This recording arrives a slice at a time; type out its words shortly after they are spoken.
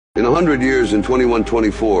In 100 years, in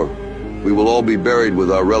 2124, we will all be buried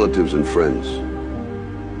with our relatives and friends.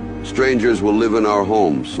 Strangers will live in our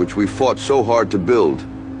homes, which we fought so hard to build,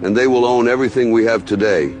 and they will own everything we have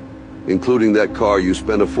today, including that car you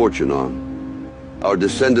spent a fortune on. Our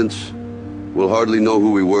descendants will hardly know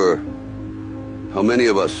who we were. How many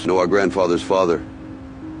of us know our grandfather's father?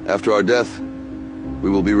 After our death,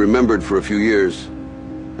 we will be remembered for a few years,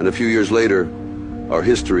 and a few years later, our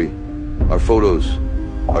history, our photos,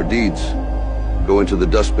 our deeds go into the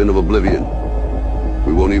dustbin of oblivion.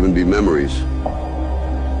 We won't even be memories.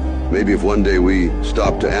 Maybe if one day we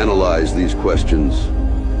stopped to analyze these questions,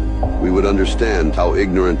 we would understand how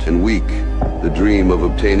ignorant and weak the dream of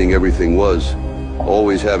obtaining everything was,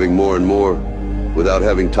 always having more and more, without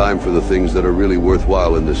having time for the things that are really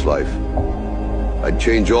worthwhile in this life. I'd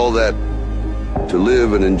change all that to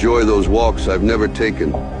live and enjoy those walks I've never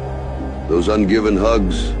taken, those ungiven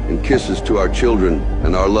hugs and kisses to our children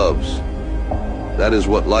and our loves. That is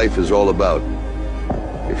what life is all about.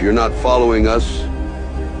 If you're not following us,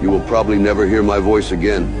 you will probably never hear my voice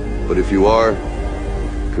again. But if you are,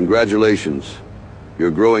 congratulations.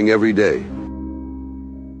 You're growing every day.